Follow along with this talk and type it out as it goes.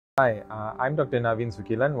Hi, I'm Dr Navin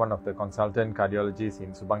Sukilan, one of the consultant cardiologists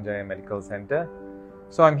in Subang Jaya Medical Center.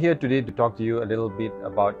 So I'm here today to talk to you a little bit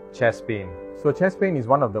about chest pain. So chest pain is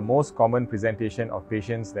one of the most common presentation of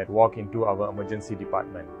patients that walk into our emergency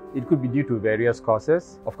department. It could be due to various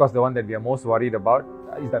causes. Of course, the one that we are most worried about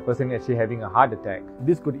is that person actually having a heart attack.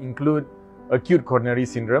 This could include acute coronary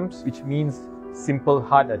syndromes, which means simple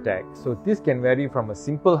heart attack. So this can vary from a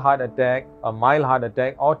simple heart attack, a mild heart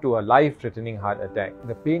attack, or to a life-threatening heart attack.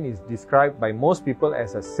 The pain is described by most people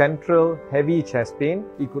as a central heavy chest pain.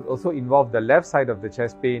 It could also involve the left side of the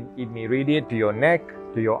chest pain. It may radiate to your neck,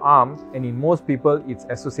 to your arm, and in most people it's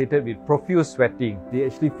associated with profuse sweating. They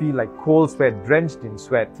actually feel like cold sweat, drenched in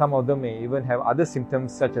sweat. Some of them may even have other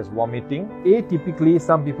symptoms such as vomiting. Atypically,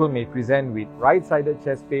 some people may present with right-sided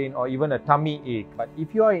chest pain or even a tummy ache. But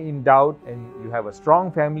if you are in doubt and you have a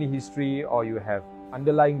strong family history or you have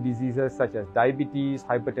underlying diseases such as diabetes,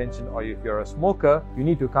 hypertension, or if you're a smoker, you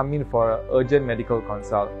need to come in for an urgent medical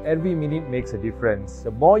consult. Every minute makes a difference.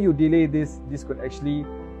 The more you delay this could actually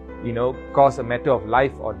cause a matter of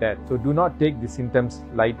life or death. So do not take the symptoms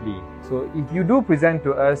lightly. So if you do present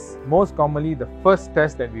to us, most commonly the first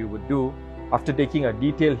test that we would do after taking a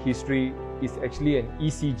detailed history is actually an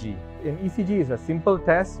ECG. An ECG is a simple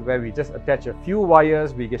test where we just attach a few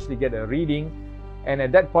wires, we actually get a reading, and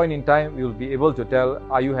at that point in time, we will be able to tell,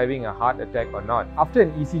 are you having a heart attack or not? After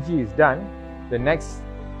an ECG is done, the next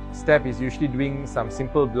step is usually doing some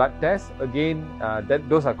simple blood tests. Again,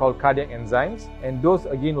 those are called cardiac enzymes, and those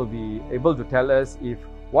again will be able to tell us if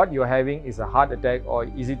what you're having is a heart attack or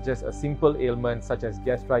is it just a simple ailment such as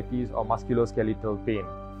gastritis or musculoskeletal pain.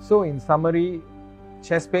 So in summary,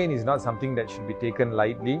 chest pain is not something that should be taken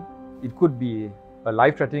lightly. It could be a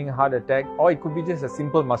life-threatening heart attack or it could be just a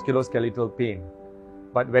simple musculoskeletal pain.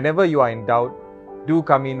 But whenever you are in doubt, do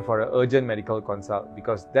come in for an urgent medical consult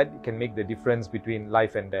because that can make the difference between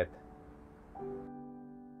life and death.